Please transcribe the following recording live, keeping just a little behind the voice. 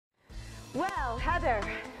Well, Heather,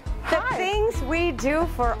 the Hi. things we do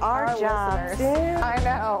for our jobs. Listeners. I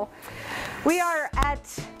know. We are at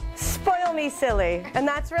Spoil Me Silly, and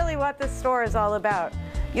that's really what this store is all about.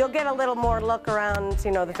 You'll get a little more look around,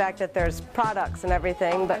 you know, the fact that there's products and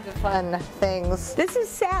everything. But Fun things. this is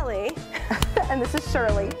Sally. And this is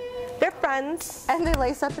Shirley. They're friends. And they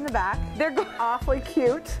lace up in the back. They're Awfully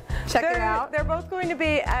cute. Check it out. They're both going to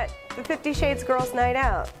be at the 50 Shades Girls Night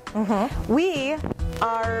Out. We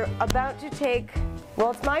are about to take,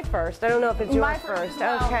 well, it's my first. I don't know if it's yours My first as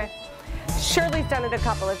well. Okay. Shirley's done it a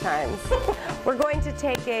couple of times. We're going to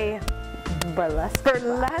take a burlesque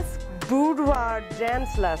boudoir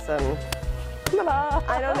dance lesson.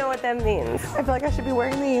 I don't know what that means. I feel like I should be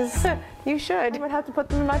wearing these. You should. I would have to put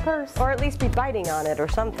them in my purse. Or at least be biting on it or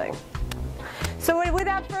something. So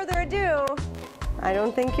without further ado, I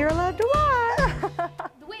don't think you're allowed to watch.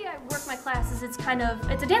 The way I work my classes, it's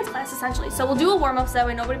a dance class essentially. So we'll do a warm up so that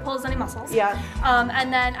way nobody pulls any muscles. Yeah.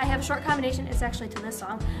 And then I have a short combination. It's actually to this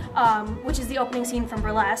song, which is the opening scene from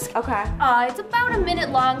Burlesque. Okay. It's about a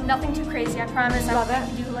minute long, nothing too crazy, I promise. Love I don't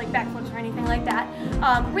have to do like backflips or anything like that.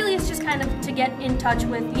 Really, it's just kind of to get in touch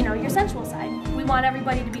with, you know, your sensual side. We want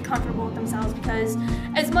everybody to be comfortable with themselves because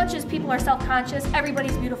as much as people are self-conscious,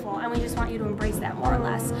 everybody's beautiful, and we just want you to embrace that more or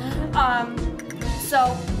less.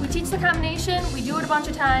 So we teach the combination, we do it a bunch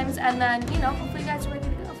of times, and then, you know, hopefully you guys are ready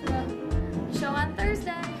to go for the show on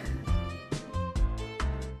Thursday.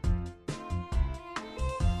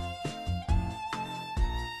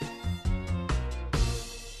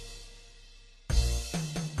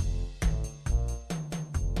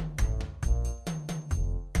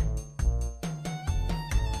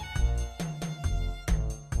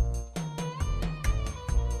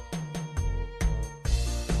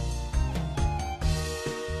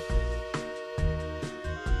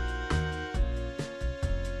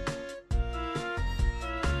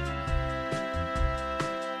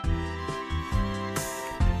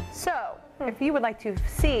 So, if you would like to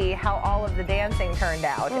see how all of the dancing turned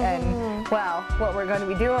out and, well, what we're going to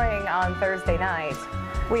be doing on Thursday night,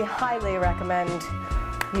 We highly recommend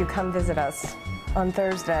you come visit us on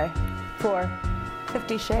Thursday for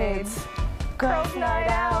 50 Shades Girls Night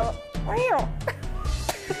Out. Wow.